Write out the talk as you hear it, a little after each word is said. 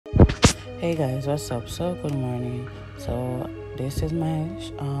Hey guys, what's up? So good morning. So this is my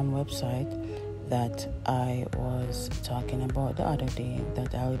website that I was talking about the other day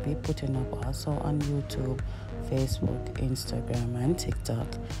that I will be putting up also on YouTube, Facebook, Instagram, and TikTok.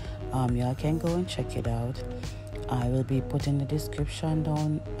 Y'all can go and check it out. I will be putting the description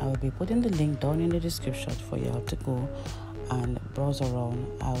down. I will be putting the link down in the description for y'all to go and browse around.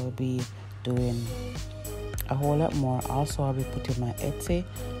 I will be doing a whole lot more. Also, I'll be putting my Etsy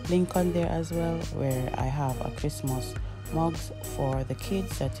link on there as well, where I have a Christmas mugs for the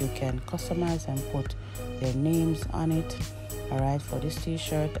kids that you can customize and put their names on it. Alright, for this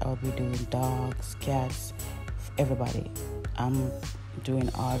t-shirt I'll be doing dogs, cats, everybody. I'm doing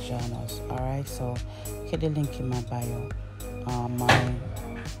all genres. Alright, so hit the link in my bio, my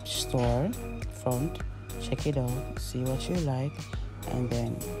store front. Check it out, see what you like, and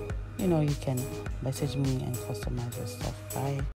then you can message me and customize your stuff. Bye.